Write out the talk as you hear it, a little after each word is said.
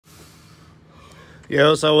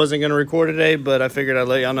Yo, so I wasn't going to record today, but I figured I'd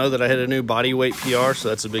let y'all know that I hit a new body weight PR, so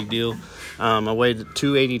that's a big deal. I weighed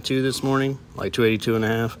 282 this morning, like 282 and a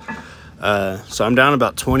half. So I'm down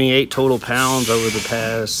about 28 total pounds over the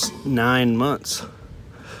past 9 months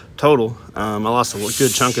total. I lost a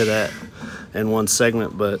good chunk of that in one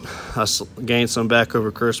segment, but I gained some back over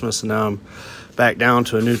Christmas, and now I'm back down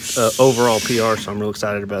to a new overall PR, so I'm real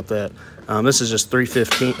excited about that. This is just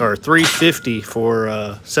 350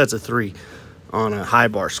 for sets of 3 on a high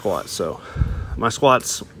bar squat. So my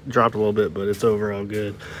squats dropped a little bit, but it's overall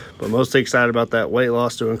good. But mostly excited about that weight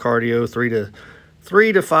loss, doing cardio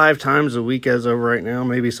 3 to 5 times a week as of right now.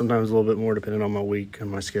 Maybe sometimes a little bit more depending on my week and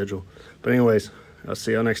my schedule. But anyways, I'll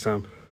see y'all next time.